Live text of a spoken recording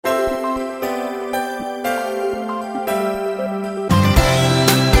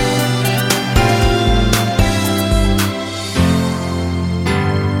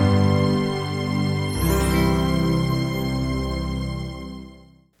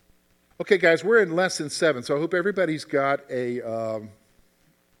Okay, guys, we're in lesson 7, so I hope everybody's got has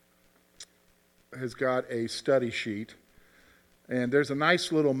got a study sheet. And there's a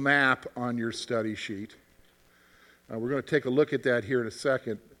nice little map on your study sheet. We're going to take a look at that here in a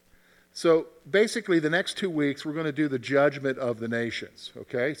second. So basically, the next 2 weeks, we're going to do the judgment of the nations.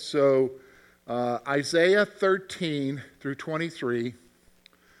 Okay, so Isaiah 13 through 23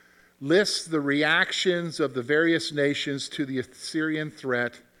 lists the reactions of the various nations to the Assyrian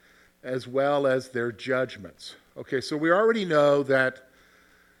threat, as well as their judgments. Okay, so we already know that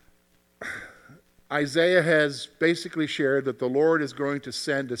Isaiah has basically shared that the Lord is going to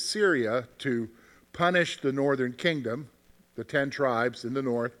send Assyria to punish the northern kingdom, the 10 tribes in the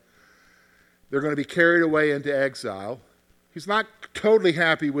north. They're going to be carried away into exile. He's not totally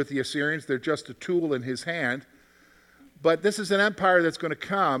happy with the Assyrians. They're just a tool in his hand. But this is an empire that's going to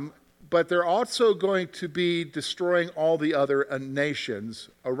come, but they're also going to be destroying all the other nations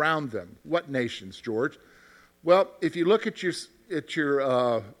around them. What nations, George? Well, if you look at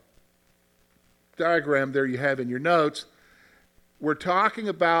your diagram there you have in your notes, we're talking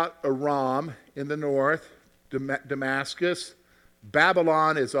about Aram in the north, Damascus.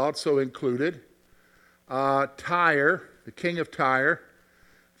 Babylon is also included. Tyre, the king of Tyre.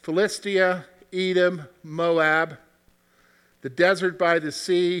 Philistia, Edom, Moab. The desert by the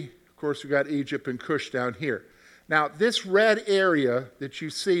sea. Of course, we've got Egypt and Cush down here. Now, this red area that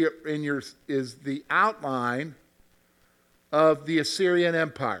you see in yours is the outline of the Assyrian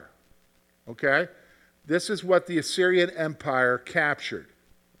Empire. Okay? This is what the Assyrian Empire captured.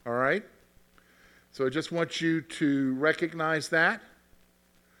 All right? So I just want you to recognize that.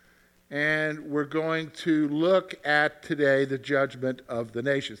 And we're going to look at today the judgment of the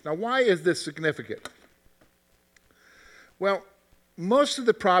nations. Now, why is this significant? Well, most of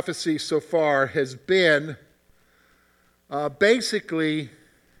the prophecy so far has been basically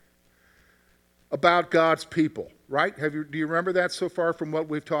about God's people, right? Do you remember that so far from what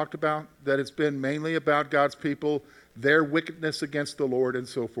we've talked about? That it's been mainly about God's people, their wickedness against the Lord, and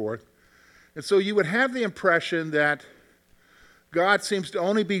so forth. And so you would have the impression that God seems to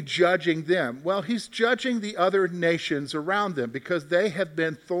only be judging them. Well, he's judging the other nations around them because they have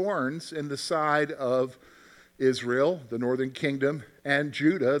been thorns in the side of Israel, the northern kingdom, and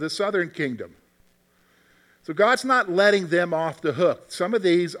Judah, the southern kingdom. So God's not letting them off the hook. Some of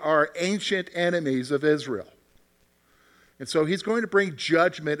these are ancient enemies of Israel. And so he's going to bring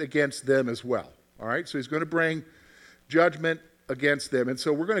judgment against them as well. All right? So he's going to bring judgment against them. And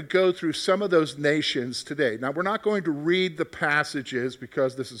so we're going to go through some of those nations today. Now, we're not going to read the passages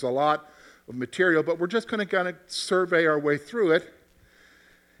because this is a lot of material, but we're just going to kind of survey our way through it.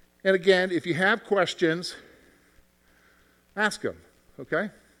 And again, if you have questions, ask them,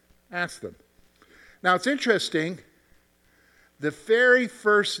 okay? Ask them. Now, it's interesting, the very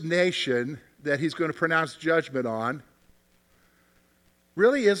first nation that he's going to pronounce judgment on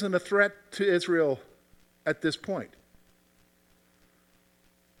really isn't a threat to Israel at this point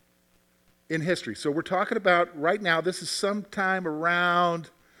in history. So we're talking about, right now, this is sometime around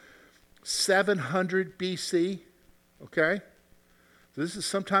 700 BC, okay? So this is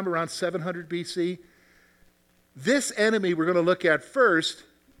sometime around 700 BC. This enemy we're going to look at first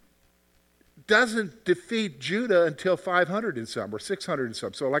doesn't defeat Judah until 500 and some, or 600 and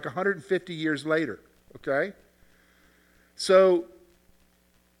some, so like 150 years later, okay? So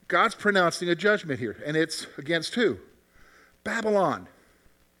God's pronouncing a judgment here, and it's against who? Babylon.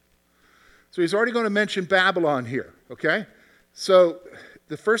 So he's already going to mention Babylon here, okay? So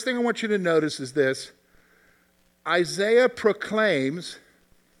the first thing I want you to notice is this. Isaiah proclaims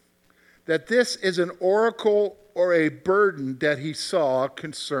that this is an oracle or a burden that he saw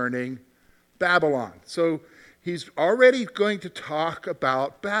concerning Babylon. So he's already going to talk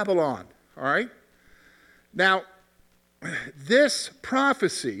about Babylon, all right? Now, this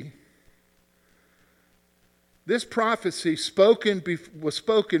prophecy was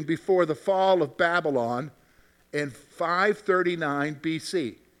spoken before the fall of Babylon in 539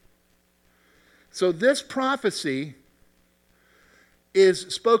 BC. So this prophecy is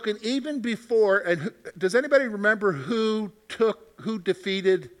spoken even before, and does anybody remember who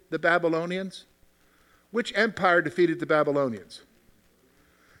defeated the Babylonians? Which empire defeated the Babylonians?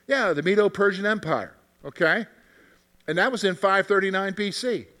 Yeah, the Medo-Persian Empire, okay? And that was in 539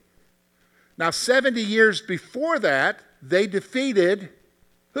 BC. Now, 70 years before that, they defeated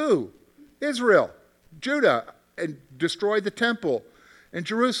who? Israel, Judah, and destroyed the temple in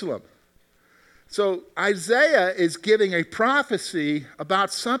Jerusalem. So Isaiah is giving a prophecy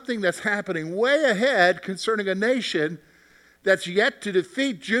about something that's happening way ahead concerning a nation that's yet to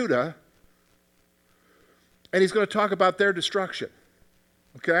defeat Judah, and he's going to talk about their destruction.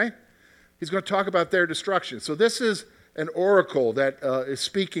 Okay? He's going to talk about their destruction. So this is an oracle that is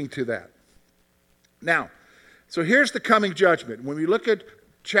speaking to that. Now, so here's the coming judgment. When we look at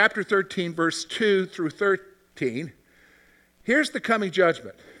chapter 13, verse 2 through 13, here's the coming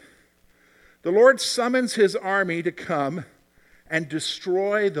judgment. The Lord summons his army to come and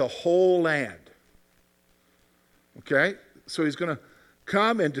destroy the whole land. Okay? So he's going to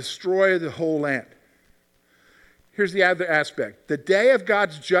come and destroy the whole land. Here's the other aspect. The day of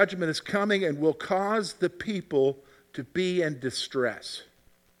God's judgment is coming and will cause the people to be in distress.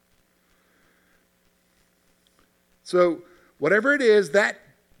 So whatever it is, that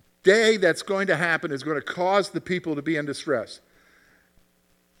day that's going to happen is going to cause the people to be in distress.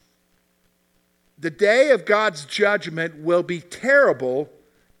 The day of God's judgment will be terrible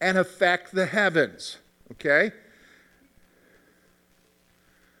and affect the heavens. Okay?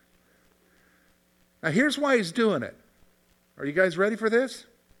 Now here's why he's doing it. Are you guys ready for this?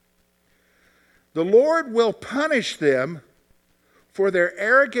 The Lord will punish them for their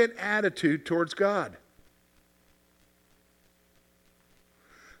arrogant attitude towards God.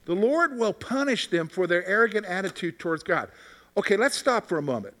 The Lord will punish them for their arrogant attitude towards God. Okay, let's stop for a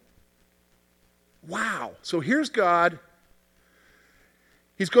moment. Wow. So here's God.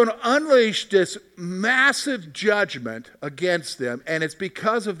 He's going to unleash this massive judgment against them, and it's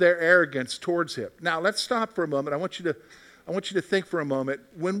because of their arrogance towards him. Now, let's stop for a moment. I want you to think for a moment.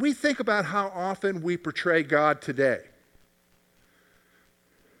 When we think about how often we portray God today,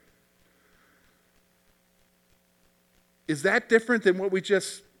 is that different than what we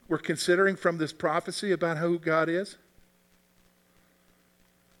just were considering from this prophecy about who God is?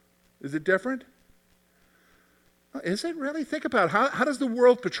 Is it different? Is it really? Think about it. How does the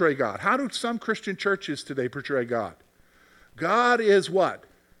world portray God? How do some Christian churches today portray God? God is what?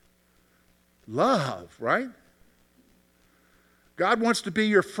 Love, right? God wants to be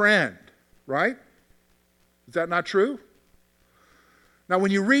your friend, right? Is that not true? Now,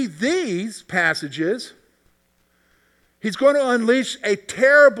 when you read these passages, he's going to unleash a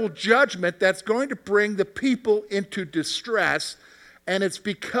terrible judgment that's going to bring the people into distress. And it's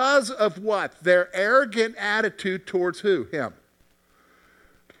because of what? Their arrogant attitude towards who? Him.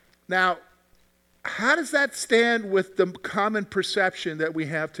 Now, how does that stand with the common perception that we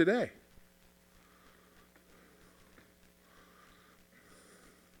have today?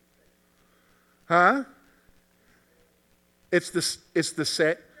 Huh? It's the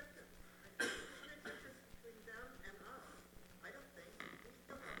same.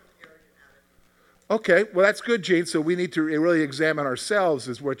 Okay, well, that's good, Gene. So we need to really examine ourselves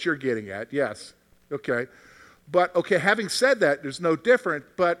is what you're getting at. Yes. Okay. But, okay, having said that, there's no different,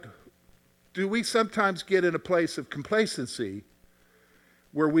 but do we sometimes get in a place of complacency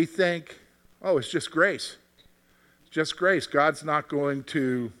where we think, oh, it's just grace. It's just grace. God's not going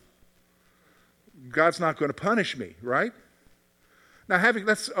to punish me, right? Now,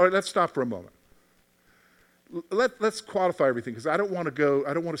 let's stop for a moment. Let's qualify everything, because I don't want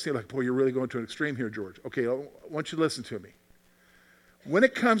to seem like, boy, you're really going to an extreme here, George. Okay, I want you to listen to me. When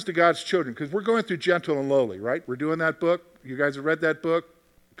it comes to God's children, because we're going through Gentle and Lowly, right? We're doing that book. You guys have read that book.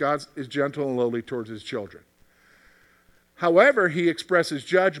 God is gentle and lowly towards his children. However, he expresses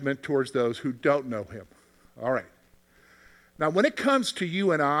judgment towards those who don't know him. All right. Now, when it comes to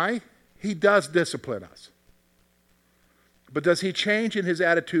you and I, he does discipline us. But does he change in his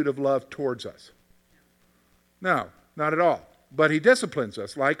attitude of love towards us? No, not at all. But he disciplines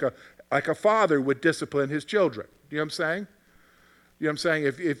us like a father would discipline his children. Do you know what I'm saying? You know what I'm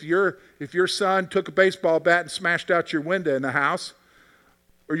saying? If your son took a baseball bat and smashed out your window in the house,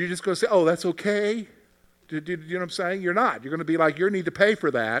 are you just going to say, oh, that's okay? Do you know what I'm saying? You're not. You're going to be like, you need to pay for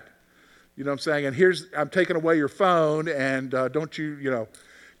that. You know what I'm saying? And I'm taking away your phone, and you're going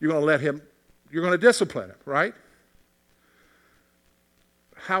to let him, you're going to discipline him, right?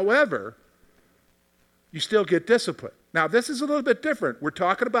 However, you still get discipline. Now, this is a little bit different. We're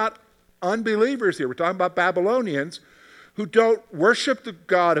talking about unbelievers here. We're talking about Babylonians who don't worship the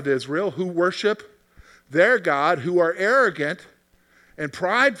God of Israel, who worship their God, who are arrogant and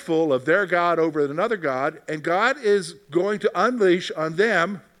prideful of their God over another God, and God is going to unleash on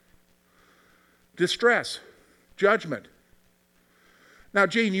them distress, judgment. Now,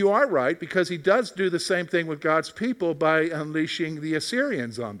 Gene, you are right, because he does do the same thing with God's people by unleashing the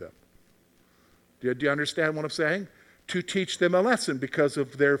Assyrians on them. Do you understand what I'm saying? To teach them a lesson because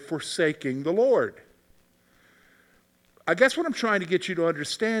of their forsaking the Lord. I guess what I'm trying to get you to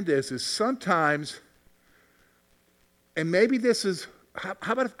understand is sometimes, and maybe this is, how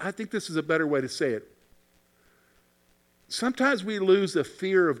about, I think this is a better way to say it. Sometimes we lose the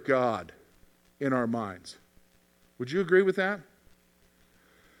fear of God in our minds. Would you agree with that?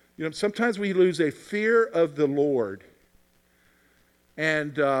 sometimes we lose a fear of the Lord.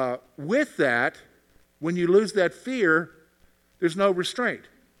 And with that, when you lose that fear, there's no restraint.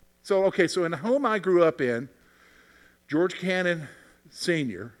 So in the home I grew up in, George Cannon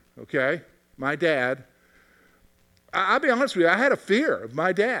Sr., okay, my dad, I'll be honest with you, I had a fear of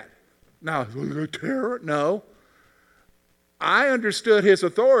my dad. Now, terror? No. I understood his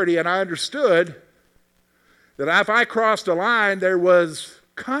authority, and I understood that if I crossed a line, there was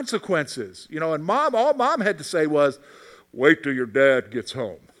consequences. And all Mom had to say was, wait till your dad gets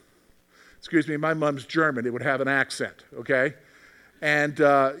home. Excuse me, my mom's German. It would have an accent, okay? And,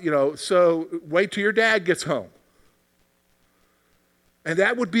 so wait till your dad gets home. And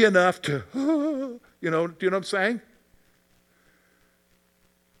that would be enough to, do you know what I'm saying?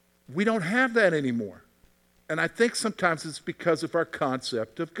 We don't have that anymore. And I think sometimes it's because of our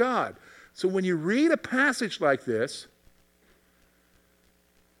concept of God. So when you read a passage like this,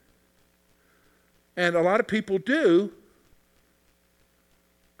 and a lot of people do,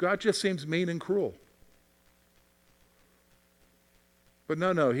 God just seems mean and cruel. But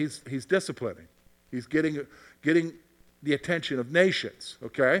no, he's disciplining. He's getting the attention of nations,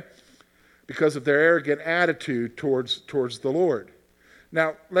 okay? Because of their arrogant attitude towards the Lord.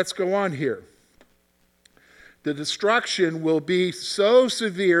 Now, let's go on here. The destruction will be so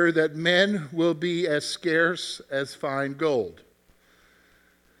severe that men will be as scarce as fine gold.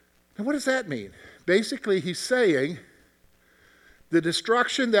 Now, what does that mean? Basically, he's saying the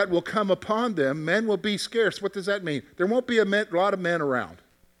destruction that will come upon them, men will be scarce. What does that mean? There won't be a lot of men around.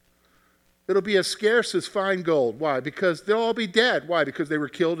 It'll be as scarce as fine gold. Why? Because they'll all be dead. Why? Because they were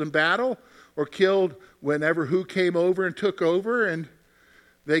killed in battle or killed whenever who came over and took over and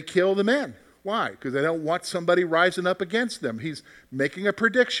they kill the men. Why? Because they don't want somebody rising up against them. He's making a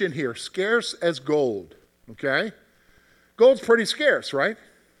prediction here. Scarce as gold. Okay? Gold's pretty scarce, right?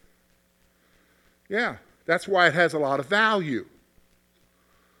 Yeah. That's why it has a lot of value.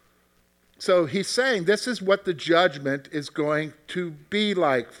 So he's saying this is what the judgment is going to be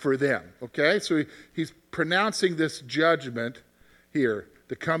like for them. Okay? So he's pronouncing this judgment here,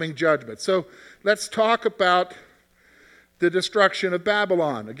 the coming judgment. So let's talk about the destruction of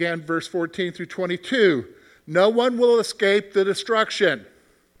Babylon. Again, verse 14 through 22. No one will escape the destruction.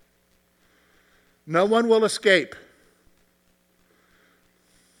 No one will escape.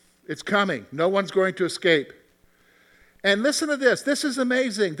 It's coming. No one's going to escape. And listen to this. This is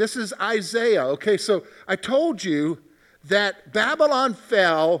amazing. This is Isaiah. Okay, so I told you that Babylon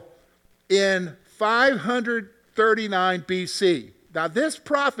fell in 539 BC. Now, this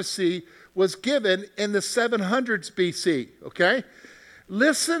prophecy was given in the 700s BC, okay?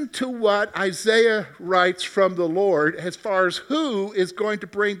 Listen to what Isaiah writes from the Lord as far as who is going to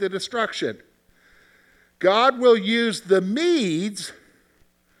bring the destruction. God will use the Medes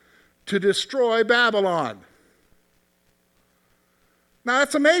to destroy Babylon. Now,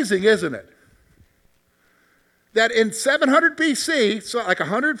 that's amazing, isn't it? That in 700 BC, so like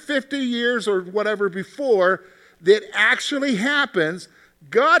 150 years or whatever before, that actually happens,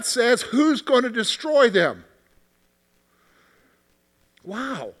 God says who's going to destroy them.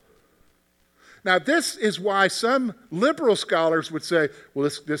 Wow. Now, this is why some liberal scholars would say, well,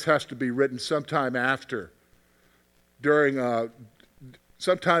 this has to be written sometime after,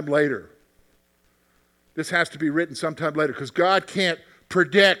 sometime later. This has to be written sometime later because God can't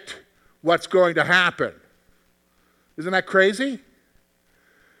predict what's going to happen. Isn't that crazy?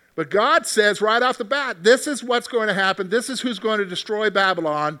 But God says right off the bat, this is what's going to happen. This is who's going to destroy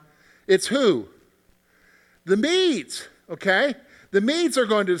Babylon. It's who? The Medes, okay? The Medes are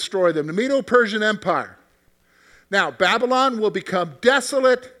going to destroy them, the Medo-Persian Empire. Now, Babylon will become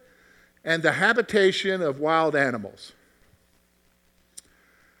desolate and the habitation of wild animals.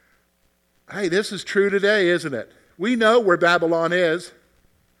 Hey, this is true today, isn't it? We know where Babylon is.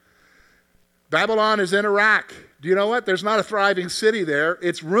 Babylon is in Iraq. Do you know what? There's not a thriving city there.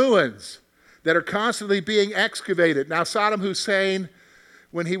 It's ruins that are constantly being excavated. Now, Saddam Hussein,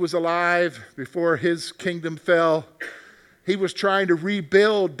 when he was alive, before his kingdom fell, he was trying to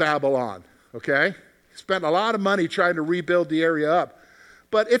rebuild Babylon, okay? He spent a lot of money trying to rebuild the area up.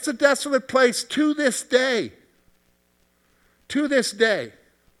 But it's a desolate place to this day. To this day,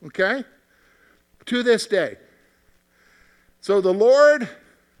 okay? To this day. So the Lord,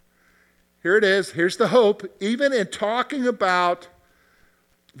 here it is, here's the hope, even in talking about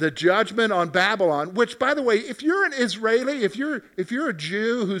the judgment on Babylon, which, by the way, if you're an Israeli, if you're a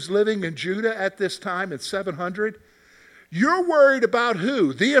Jew who's living in Judah at this time in 700, you're worried about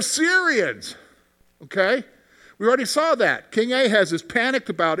who? The Assyrians, okay? We already saw that. King Ahaz is panicked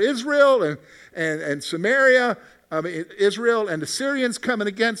about Israel and Samaria, Israel and the Syrians coming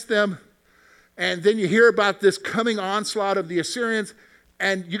against them. And then you hear about this coming onslaught of the Assyrians,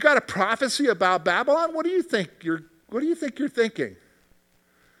 and you got a prophecy about Babylon? What do you think you're thinking?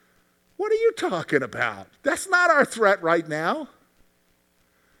 What are you talking about? That's not our threat right now.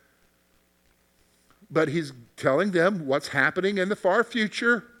 But he's telling them what's happening in the far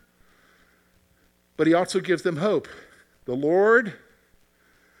future. But he also gives them hope. The Lord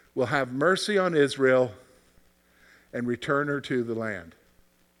will have mercy on Israel and return her to the land.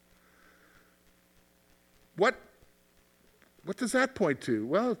 What does that point to?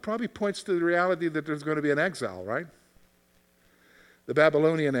 Well, it probably points to the reality that there's going to be an exile, right? The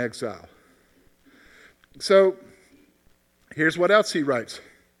Babylonian exile. So, here's what else he writes.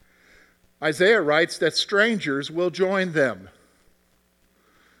 Isaiah writes that strangers will join them.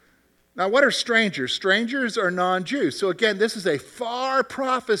 Now, what are strangers? Strangers are non-Jews. So again, this is a far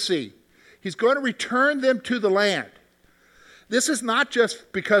prophecy. He's going to return them to the land. This is not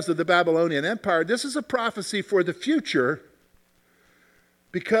just because of the Babylonian Empire. This is a prophecy for the future,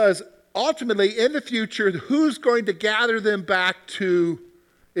 because ultimately in the future, who's going to gather them back to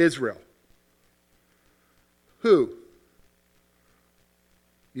Israel? Who?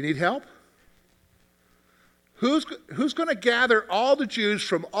 You need help? Who's going to gather all the Jews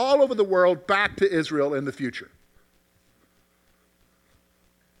from all over the world back to Israel in the future?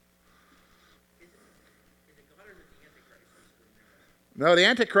 No, the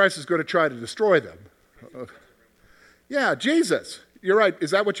Antichrist is going to try to destroy them. Yeah, Jesus. You're right. Is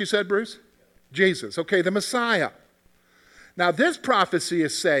that what you said, Bruce? Jesus. Okay, the Messiah. Now, this prophecy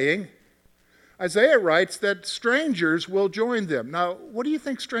is saying, Isaiah writes that strangers will join them. Now, what do you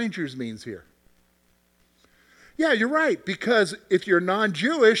think strangers means here? Yeah, you're right, because if you're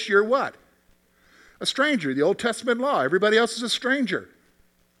non-Jewish, you're what? A stranger. The Old Testament law. Everybody else is a stranger.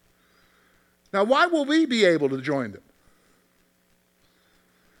 Now, why will we be able to join them?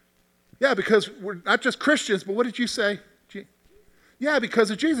 Yeah, because we're not just Christians, but what did you say? Yeah, because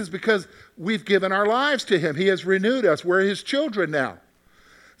of Jesus, because we've given our lives to him. He has renewed us. We're his children now.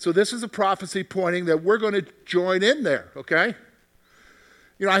 So this is a prophecy pointing that we're going to join in there, okay?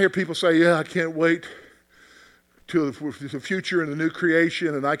 You know, I hear people say, yeah, I can't wait till the future and the new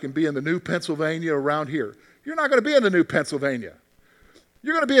creation and I can be in the new Pennsylvania around here. You're not going to be in the new Pennsylvania.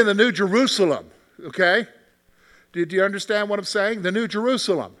 You're going to be in the new Jerusalem, okay? Do you understand what I'm saying? The new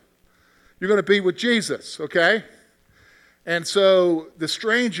Jerusalem. You're going to be with Jesus, okay? And so the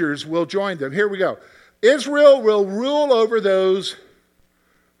strangers will join them. Here we go. Israel will rule over those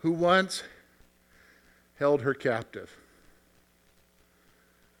who once held her captive.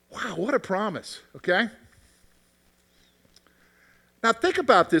 Wow, what a promise, okay? Now think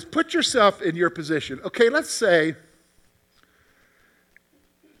about this. Put yourself in your position. Okay, let's say,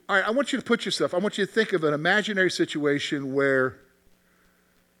 all right, I want you to think of an imaginary situation where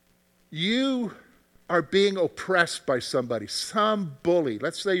you are being oppressed by somebody, some bully.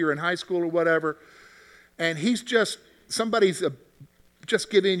 Let's say you're in high school or whatever, and somebody's just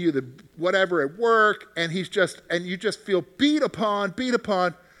giving you the whatever at work, and you just feel beat upon,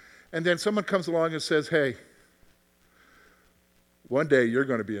 and then someone comes along and says, hey, one day you're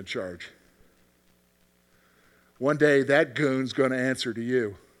going to be in charge. One day that goon's going to answer to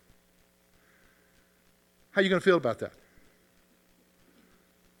you. How are you going to feel about that?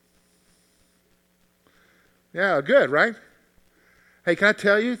 Yeah, good, right? Hey, can I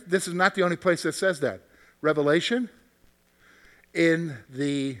tell you, this is not the only place that says that. Revelation, in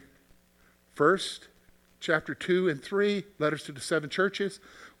the first chapter 2 and 3, letters to the 7 churches,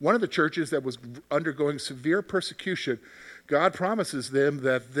 one of the churches that was undergoing severe persecution, God promises them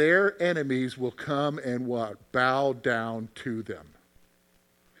that their enemies will come and what? Bow down to them.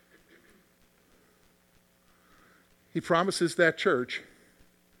 He promises that church,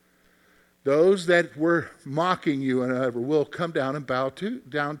 those that were mocking you and whatever will come down and bow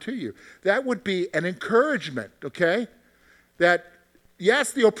down to you. That would be an encouragement, okay? That,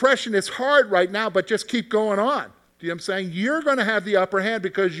 yes, the oppression is hard right now, but just keep going on. Do you know what I'm saying? You're going to have the upper hand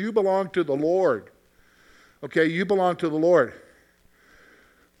because you belong to the Lord. Okay, you belong to the Lord.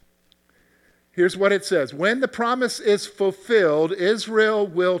 Here's what it says. When the promise is fulfilled, Israel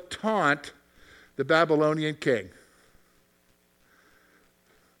will taunt the Babylonian king.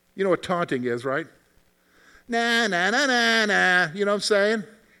 You know what taunting is, right? Nah, nah, nah, nah, nah. You know what I'm saying?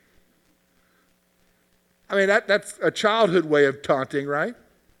 I mean, that's a childhood way of taunting, right?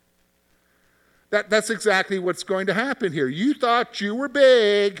 That's exactly what's going to happen here. You thought you were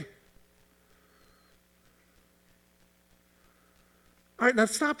big. All right, now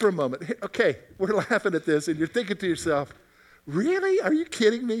stop for a moment. Okay, we're laughing at this, and you're thinking to yourself, really? Are you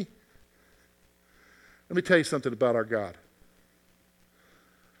kidding me? Let me tell you something about our God.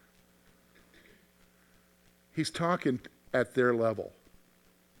 He's talking at their level.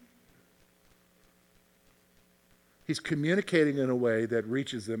 He's communicating in a way that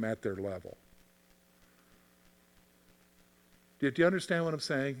reaches them at their level. Do you understand what I'm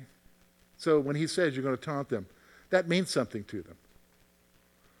saying? So when he says you're going to taunt them, that means something to them.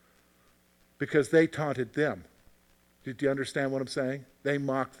 Because they taunted them. Do you understand what I'm saying? They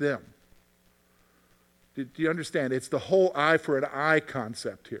mocked them. Do you understand? It's the whole eye for an eye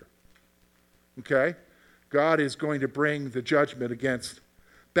concept here. Okay? God is going to bring the judgment against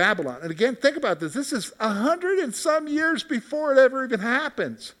Babylon. And again, think about this. This is 100 and some years before it ever even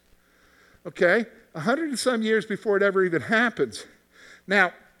happens. Okay? 100 and some years before it ever even happens.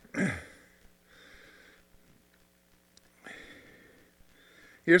 Now,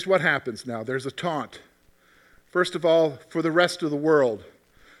 here's what happens now. There's a taunt. First of all, for the rest of the world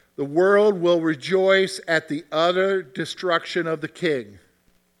will rejoice at the utter destruction of the king.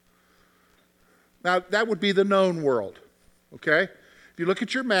 Now, that would be the known world, okay? If you look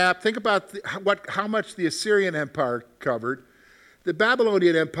at your map, think about how much the Assyrian Empire covered. The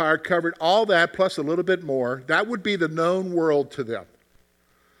Babylonian Empire covered all that plus a little bit more. That would be the known world to them.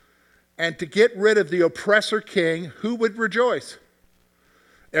 And to get rid of the oppressor king, who would rejoice?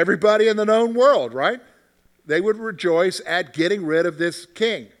 Everybody in the known world, right? They would rejoice at getting rid of this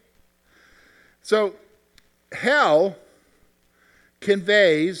king. So, hell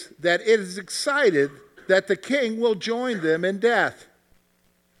conveys that it is excited that the king will join them in death.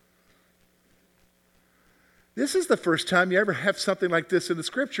 This is the first time you ever have something like this in the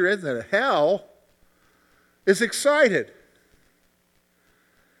scripture, isn't it? Hell is excited.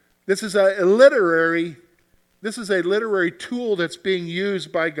 This is a literary tool that's being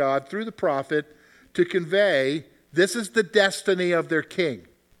used by God through the prophet to convey this is the destiny of their king.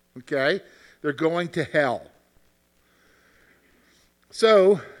 Okay? They're going to hell.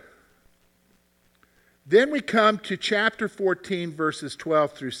 So, then we come to chapter 14, verses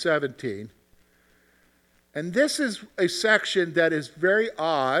 12 through 17. And this is a section that is very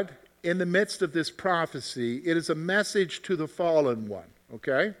odd in the midst of this prophecy. It is a message to the fallen one,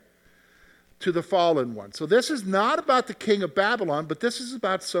 okay? To the fallen one. So this is not about the king of Babylon, but this is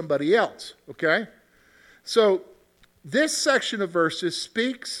about somebody else, okay? So this section of verses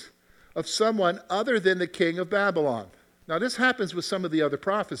speaks of someone other than the king of Babylon. Now, this happens with some of the other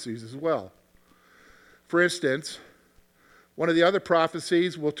prophecies as well. For instance, one of the other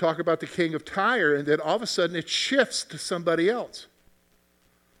prophecies will talk about the king of Tyre, and then all of a sudden it shifts to somebody else.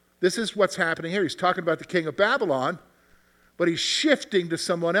 This is what's happening here. He's talking about the king of Babylon, but he's shifting to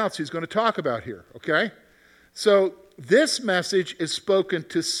someone else he's going to talk about here, okay? So this message is spoken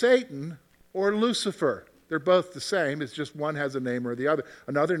to Satan or Lucifer. They're both the same. It's just one has a name or the other.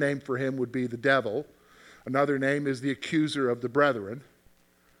 Another name for him would be the devil. Another name is the accuser of the brethren.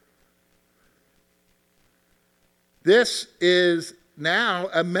 This is now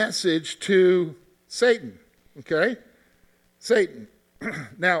a message to Satan, okay? Satan.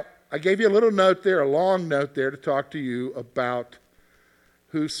 Now, I gave you a little note there, a long note there to talk to you about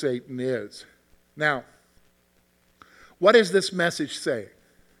who Satan is. Now, what is this message saying?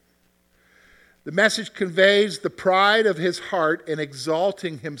 The message conveys the pride of his heart in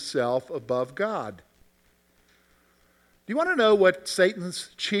exalting himself above God. Do you want to know what Satan's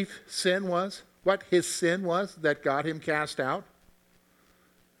chief sin was? What his sin was that got him cast out?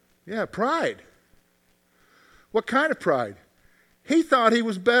 Yeah, pride. What kind of pride? He thought he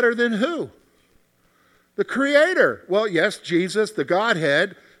was better than who? The Creator. Well, yes, Jesus, the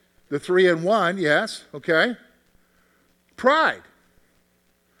Godhead, the 3 in 1, yes, okay. Pride.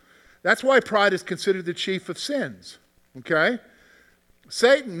 That's why pride is considered the chief of sins, okay?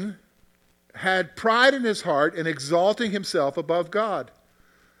 Satan had pride in his heart in exalting himself above God.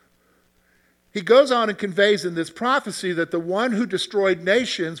 He goes on and conveys in this prophecy that the one who destroyed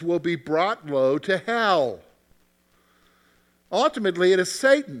nations will be brought low to hell. Ultimately, it is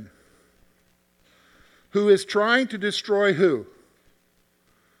Satan who is trying to destroy who?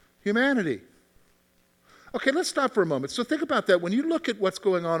 Humanity. Okay, let's stop for a moment. So think about that when you look at what's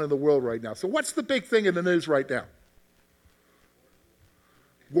going on in the world right now. So what's the big thing in the news right now?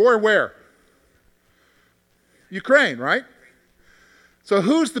 War where? Ukraine, right? So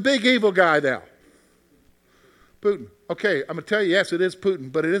who's the big evil guy now? Putin. Okay, I'm going to tell you, yes, it is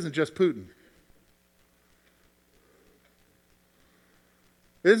Putin, but it isn't just Putin.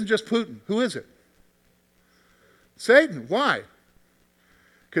 It isn't just Putin. Who is it? Satan. Why?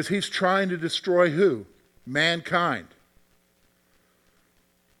 Because he's trying to destroy who? Mankind.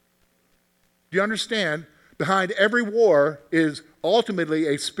 Do you understand? Behind every war is ultimately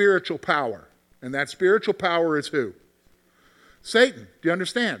a spiritual power. And that spiritual power is who? Satan. Do you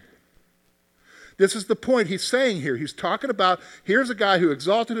understand? This is the point he's saying here. He's talking about, here's a guy who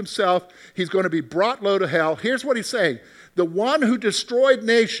exalted himself. He's going to be brought low to hell. Here's what he's saying. The one who destroyed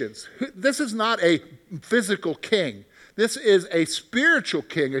nations. This is not a physical king. This is a spiritual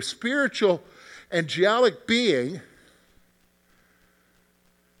king, a spiritual angelic being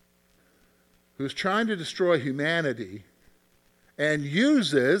who's trying to destroy humanity and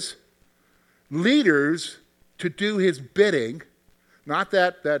uses leaders to do his bidding. Not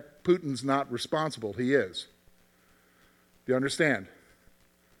that Putin's not responsible. He is. Do you understand?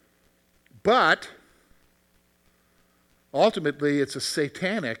 But ultimately, it's a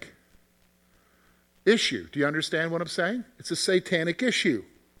satanic issue. Do you understand what I'm saying? It's a satanic issue.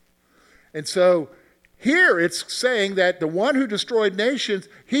 And so here it's saying that the one who destroyed nations,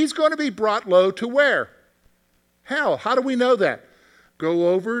 he's going to be brought low to where? Hell. How do we know that? Go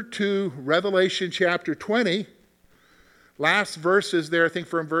over to Revelation chapter 20. Last verse is there, I think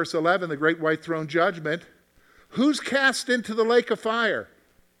from verse 11, the great white throne judgment. Who's cast into the lake of fire?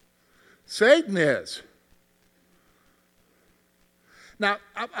 Satan is. Now,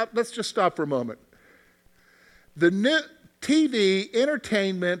 let's just stop for a moment. The new TV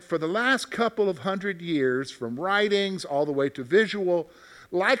entertainment for the last couple of 100 years, from writings all the way to visual,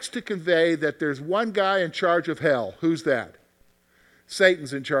 likes to convey that there's one guy in charge of hell. Who's that?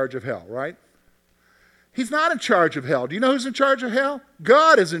 Satan's in charge of hell, right? He's not in charge of hell. Do you know who's in charge of hell?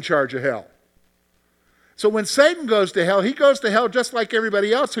 God is in charge of hell. So when Satan goes to hell, he goes to hell just like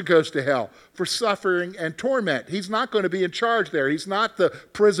everybody else who goes to hell for suffering and torment. He's not going to be in charge there. He's not the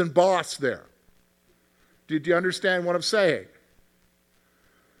prison boss there. Did you understand what I'm saying?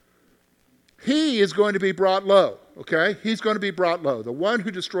 He is going to be brought low, okay? He's going to be brought low. The one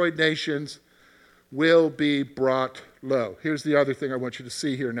who destroyed nations will be brought low. Here's the other thing I want you to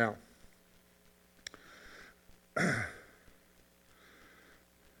see here now.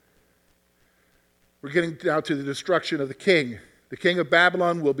 We're getting now to the destruction of the king. The king of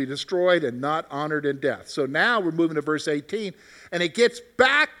Babylon will be destroyed and not honored in death. So now we're moving to verse 18, and it gets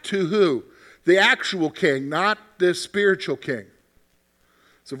back to who? The actual king, not the spiritual king.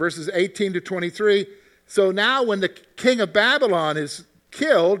 So verses 18 to 23. So now when the king of Babylon is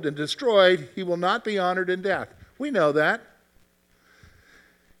killed and destroyed, he will not be honored in death. We know that.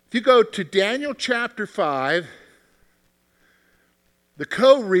 If you go to Daniel chapter 5, the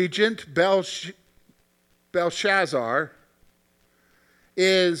co-regent Belshazzar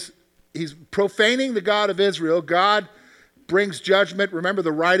he's profaning the God of Israel. God brings judgment. Remember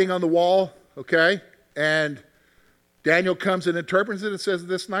the writing on the wall, okay? And Daniel comes and interprets it and says,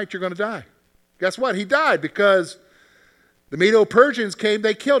 this night you're going to die. Guess what? He died because the Medo-Persians came,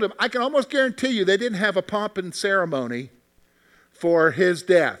 they killed him. I can almost guarantee you they didn't have a pomp and ceremony for his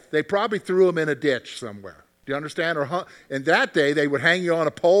death. They probably threw him in a ditch somewhere. Do you understand? Or in that day, they would hang you on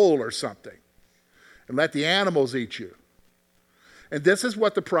a pole or something and let the animals eat you. And this is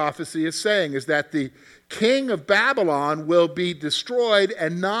what the prophecy is saying, is that the king of Babylon will be destroyed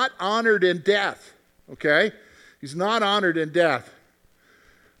and not honored in death. Okay? He's not honored in death.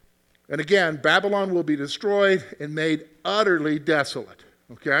 And again, Babylon will be destroyed and made utterly desolate.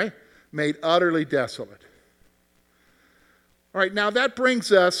 Okay? Made utterly desolate. All right, now that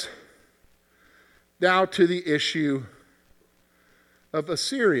brings us now to the issue of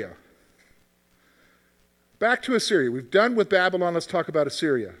Assyria. Back to Assyria. We've done with Babylon. Let's talk about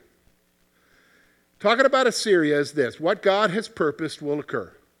Assyria. Talking about Assyria is this. What God has purposed will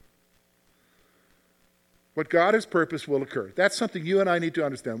occur. What God has purposed will occur. That's something you and I need to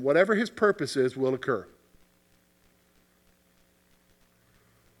understand. Whatever his purpose is will occur.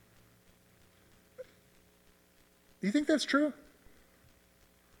 Do you think that's true?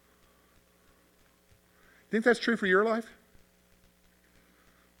 Think that's true for your life?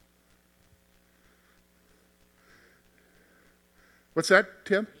 What's that,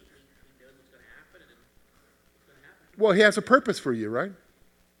 Tim? He knows what's going to happen, and it's going to happen. Well, he has a purpose for you, right?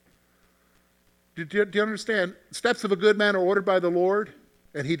 Do you understand? Steps of a good man are ordered by the Lord,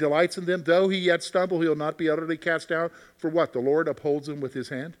 and he delights in them. Though he yet stumble, he'll not be utterly cast down. For what? The Lord upholds him with his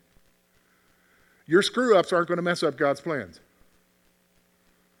hand. Your screw-ups aren't going to mess up God's plans.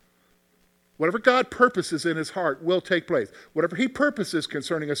 Whatever God purposes in his heart will take place. Whatever he purposes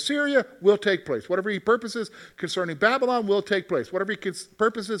concerning Assyria will take place. Whatever he purposes concerning Babylon will take place. Whatever he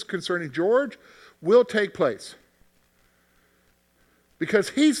purposes concerning George will take place. Because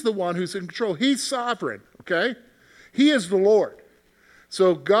he's the one who's in control. He's sovereign, okay? He is the Lord.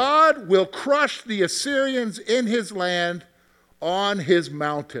 So God will crush the Assyrians in his land on his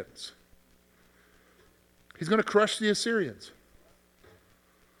mountains. He's going to crush the Assyrians.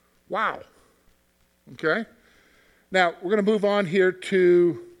 Wow. Okay? Now, we're going to move on here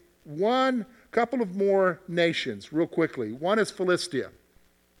to one couple of more nations real quickly. One is Philistia.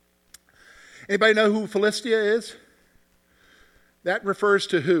 Anybody know who Philistia is? That refers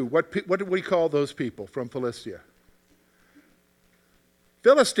to who? What do we call those people from Philistia?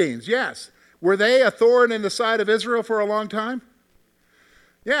 Philistines, yes. Were they a thorn in the side of Israel for a long time?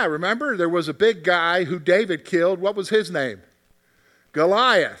 Yeah, remember? There was a big guy who David killed. What was his name?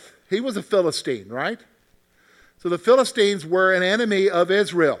 Goliath. He was a Philistine, right? So the Philistines were an enemy of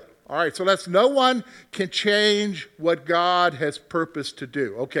Israel. All right, so no one can change what God has purposed to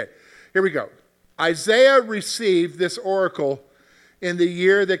do. Okay, here we go. Isaiah received this oracle in the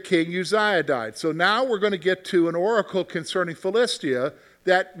year that King Uzziah died. So now we're going to get to an oracle concerning Philistia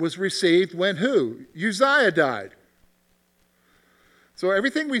that was received when who? Uzziah died. So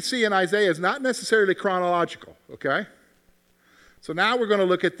everything we see in Isaiah is not necessarily chronological, okay? So now we're going to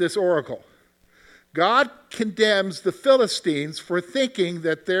look at this oracle. God condemns the Philistines for thinking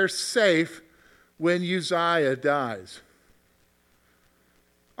that they're safe when Uzziah dies.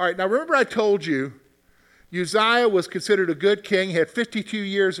 All right, now remember I told you Uzziah was considered a good king. He had 52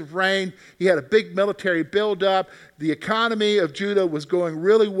 years of reign. He had a big military buildup. The economy of Judah was going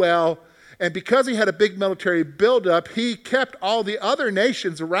really well. And because he had a big military buildup, he kept all the other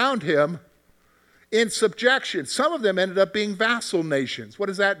nations around him in subjection. Some of them ended up being vassal nations. What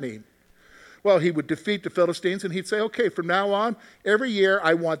does that mean? Well, he would defeat the Philistines and he'd say, okay, from now on, every year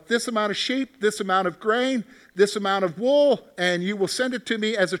I want this amount of sheep, this amount of grain, this amount of wool, and you will send it to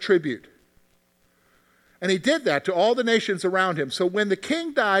me as a tribute. And he did that to all the nations around him. So when the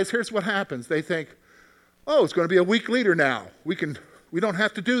king dies, here's what happens. They think, oh, it's going to be a weak leader now. We don't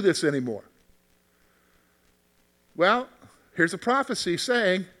have to do this anymore. Well, here's a prophecy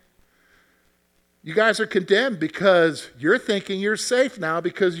saying, you guys are condemned because you're thinking you're safe now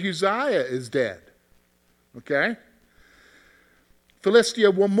because Uzziah is dead. Okay?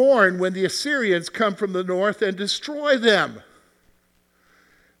 Philistia will mourn when the Assyrians come from the north and destroy them.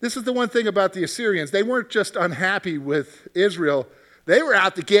 This is the one thing about the Assyrians. They weren't just unhappy with Israel. They were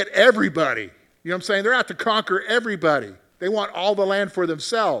out to get everybody. You know what I'm saying? They're out to conquer everybody. They want all the land for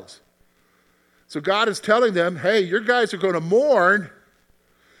themselves. So God is telling them, hey, your guys are going to mourn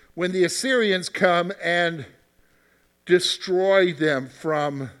when the Assyrians come and destroy them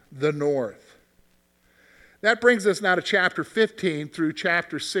from the north. That brings us now to chapter 15 through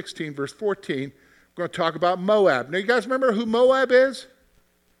chapter 16, verse 14. We're going to talk about Moab. Now, you guys remember who Moab is?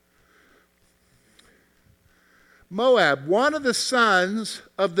 Moab, one of the sons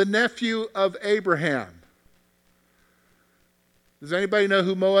of the nephew of Abraham. Does anybody know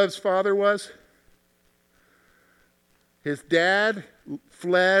who Moab's father was? His dad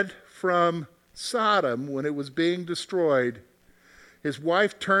fled from Sodom when it was being destroyed. His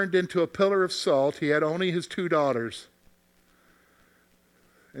wife turned into a pillar of salt. He had only his 2 daughters.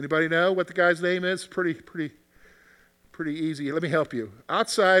 Anybody know what the guy's name is? Pretty easy. Let me help you.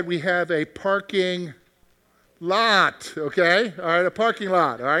 Outside we have a parking lot, okay? All right, a parking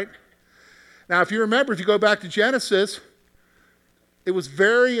lot, all right? Now, if you remember, if you go back to Genesis, it was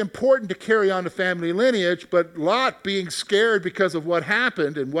very important to carry on the family lineage, but Lot, being scared because of what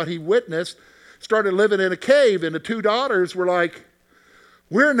happened and what he witnessed, started living in a cave, and the 2 daughters were like,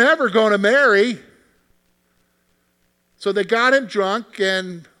 we're never going to marry. So they got him drunk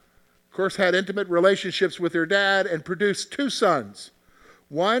and, of course, had intimate relationships with their dad and produced 2 sons.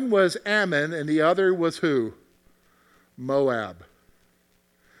 One was Ammon, and the other was who? Moab.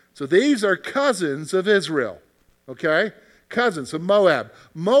 So these are cousins of Israel, okay? Cousins of Moab.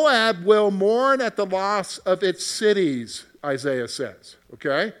 Moab will mourn at the loss of its cities, Isaiah says,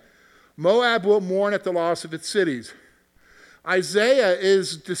 okay? Moab will mourn at the loss of its cities. Isaiah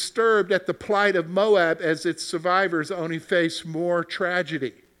is disturbed at the plight of Moab as its survivors only face more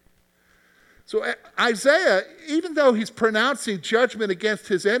tragedy. So Isaiah, even though he's pronouncing judgment against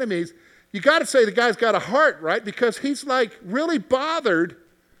his enemies, you got to say the guy's got a heart, right? Because he's like really bothered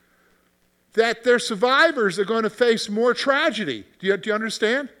that their survivors are going to face more tragedy. Do you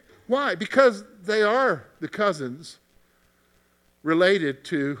understand? Why? Because they are the cousins related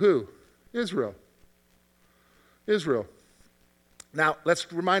to who? Israel. Israel. Now,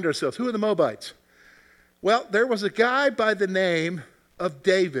 let's remind ourselves, who are the Moabites? Well, there was a guy by the name of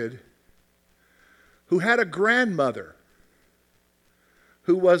David who had a grandmother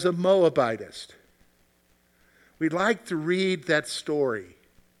who was a Moabitist. We'd like to read that story.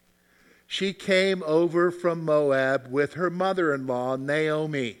 She came over from Moab with her mother-in-law,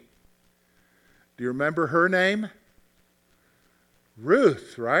 Naomi. Do you remember her name?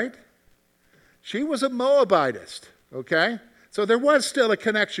 Ruth, right? She was a Moabitist, okay? So there was still a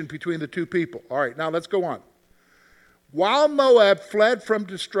connection between the two people. All right, now let's go on. While Moab fled from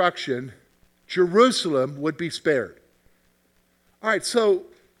destruction, Jerusalem would be spared. All right, so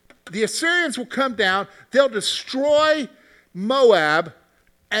the Assyrians will come down, they'll destroy Moab,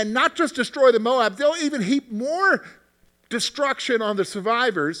 and not just destroy the Moab, they'll even heap more destruction on the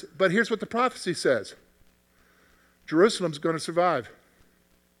survivors. But here's what the prophecy says: Jerusalem's going to survive.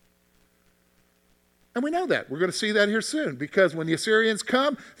 And we know that. We're going to see that here soon, because when the Assyrians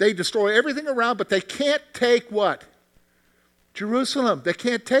come, they destroy everything around, but they can't take what? Jerusalem. They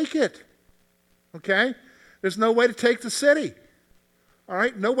can't take it. Okay? There's no way to take the city. All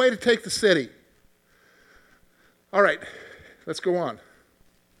right? No way to take the city. All right. Let's go on.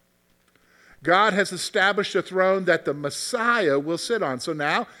 God has established a throne that the Messiah will sit on. So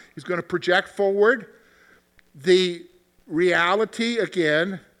now he's going to project forward the reality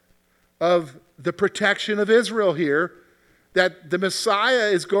again of the protection of Israel here, that the Messiah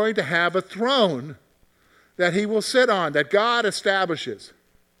is going to have a throne that he will sit on, that God establishes.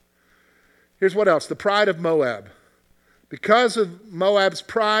 Here's what else: the pride of Moab. Because of Moab's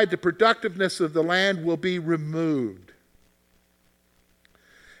pride, the productiveness of the land will be removed.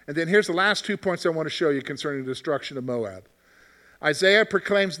 And then here's the last 2 points I want to show you concerning the destruction of Moab. Isaiah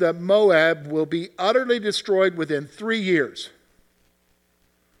proclaims that Moab will be utterly destroyed within 3 years.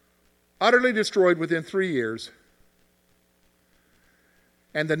 Utterly destroyed within 3 years.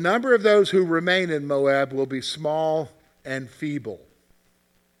 And the number of those who remain in Moab will be small and feeble.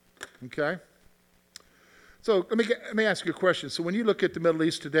 Okay? So let me ask you a question. So when you look at the Middle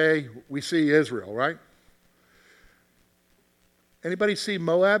East today, we see Israel, right? Anybody see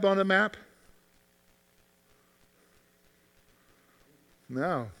Moab on the map?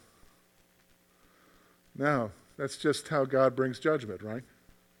 No. No. That's just how God brings judgment, right?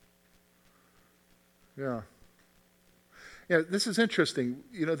 Yeah. Yeah, this is interesting.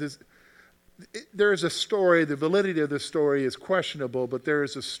 You know, there is a story, the validity of this story is questionable, but there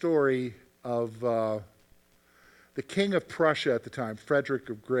is a story of the king of Prussia at the time, Frederick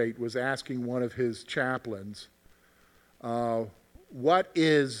the Great, was asking one of his chaplains, how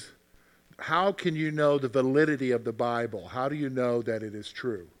can you know the validity of the Bible? How do you know that it is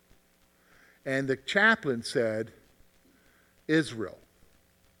true? And the chaplain said, Israel,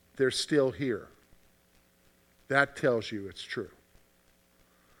 they're still here. That tells you it's true.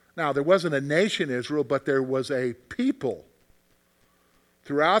 Now, there wasn't a nation, Israel, but there was a people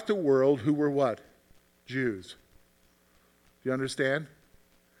throughout the world who were what? Jews. Do you understand?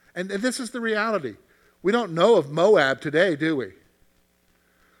 And this is the reality. We don't know of Moab today, do we?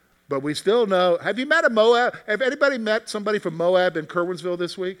 But we still know. Have you met a Moab? Have anybody met somebody from Moab in Curwensville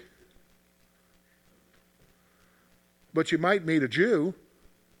this week? But you might meet a Jew,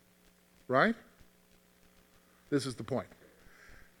 right? This is the point.